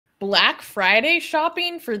Black Friday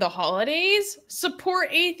shopping for the holidays, support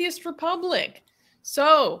Atheist Republic.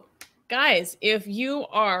 So, guys, if you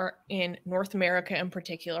are in North America in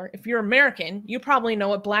particular, if you're American, you probably know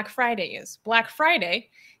what Black Friday is. Black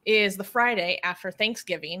Friday is the Friday after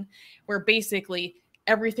Thanksgiving, where basically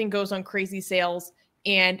everything goes on crazy sales,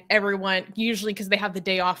 and everyone, usually because they have the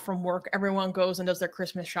day off from work, everyone goes and does their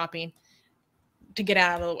Christmas shopping to get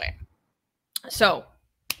out of the way. So,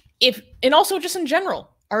 and also just in general,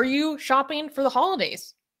 are you shopping for the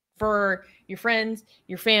holidays? For your friends,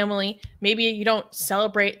 your family? Maybe you don't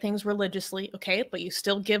celebrate things religiously, okay, but you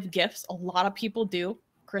still give gifts. A lot of people do.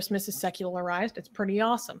 Christmas is secularized. It's pretty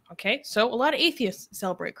awesome, okay? So a lot of atheists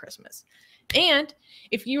celebrate Christmas. And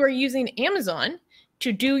if you are using Amazon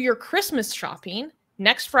to do your Christmas shopping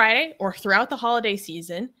next Friday or throughout the holiday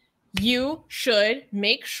season, you should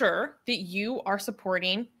make sure that you are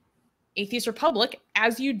supporting Atheist Republic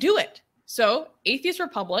as you do it. So Atheist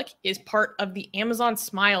Republic is part of the Amazon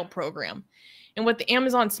Smile program. And what the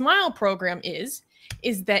Amazon Smile program is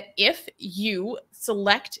that if you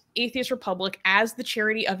select Atheist Republic as the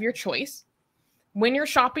charity of your choice, when you're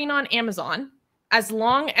shopping on Amazon, as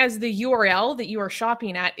long as the URL that you are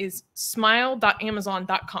shopping at is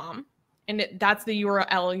smile.amazon.com, and that's the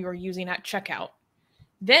URL you're using at checkout,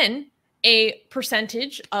 then a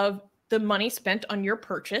percentage of the money spent on your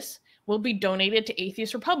purchase will be donated to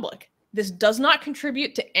Atheist Republic. This does not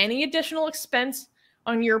contribute to any additional expense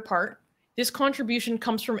on your part. This contribution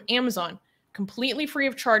comes from Amazon, completely free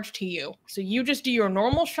of charge to you. So you just do your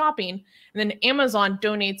normal shopping, and then Amazon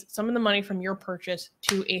donates some of the money from your purchase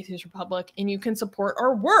to Atheist Republic, and you can support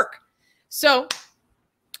our work. So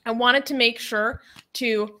I wanted to make sure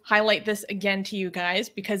to highlight this again to you guys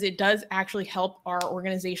because it does actually help our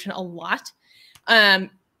organization a lot.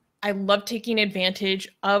 I love taking advantage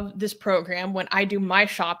of this program when I do my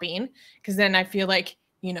shopping, because then I feel like,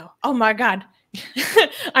 you know, oh my God,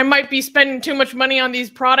 I might be spending too much money on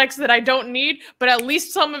these products that I don't need, but at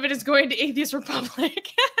least some of it is going to Atheist Republic.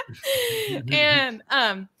 And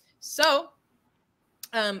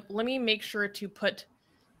let me make sure to put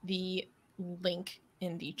the link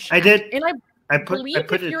in the chat. I did. And I believe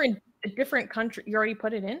if you're in a different country, you already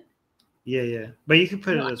put it in? Yeah. But you can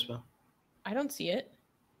put it as well. I don't see it.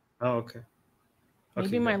 Oh, okay.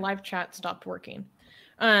 Maybe my live chat stopped working.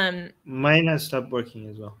 Mine has stopped working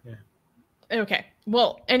as well. Yeah. Okay.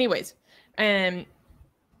 Well, anyways, if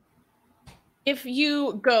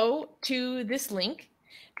you go to this link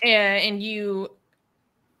and you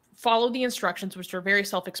follow the instructions, which are very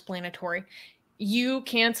self-explanatory, you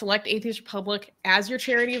can select Atheist Republic as your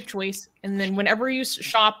charity of choice. And then whenever you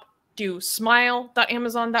shop, do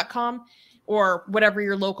smile.amazon.com or whatever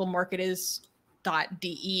your local market is,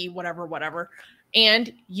 .de, whatever.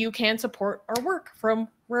 And you can support our work from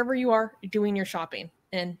wherever you are doing your shopping.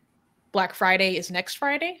 And Black Friday is next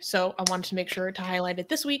Friday, so I wanted to make sure to highlight it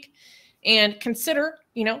this week. And consider,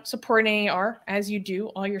 you know, supporting AR as you do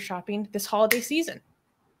all your shopping this holiday season.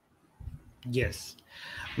 Yes.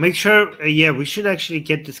 Make sure, we should actually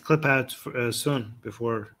get this clip out soon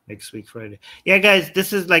before next week, Friday. Yeah, guys,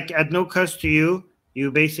 this is like at no cost to you. You're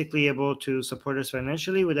basically able to support us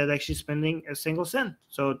financially without actually spending a single cent.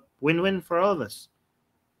 So win-win for all of us.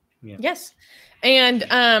 Yeah. Yes.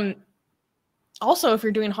 And also, if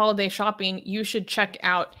you're doing holiday shopping, you should check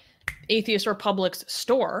out Atheist Republic's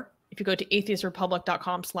store. If you go to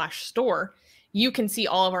atheistrepublic.com/store, you can see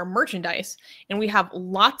all of our merchandise. And we have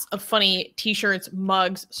lots of funny t-shirts,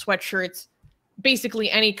 mugs, sweatshirts, basically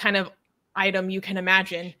any kind of item you can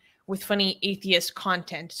imagine with funny atheist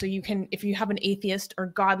content. So you can, if you have an atheist or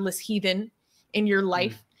godless heathen in your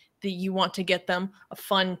life that you want to get them a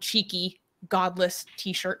fun, cheeky, godless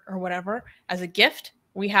t-shirt or whatever as a gift,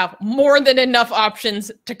 we have more than enough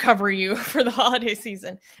options to cover you for the holiday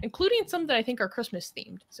season, including some that I think are Christmas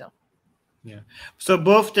themed. So yeah. So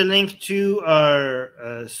both the link to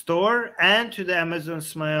our store and to the Amazon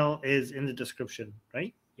Smile is in the description,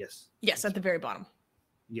 right? Yes. Yes, at the very bottom.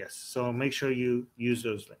 Yes. So make sure you use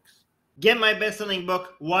those links. Get my best-selling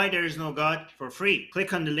book, Why There Is No God, for free.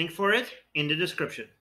 Click on the link for it in the description.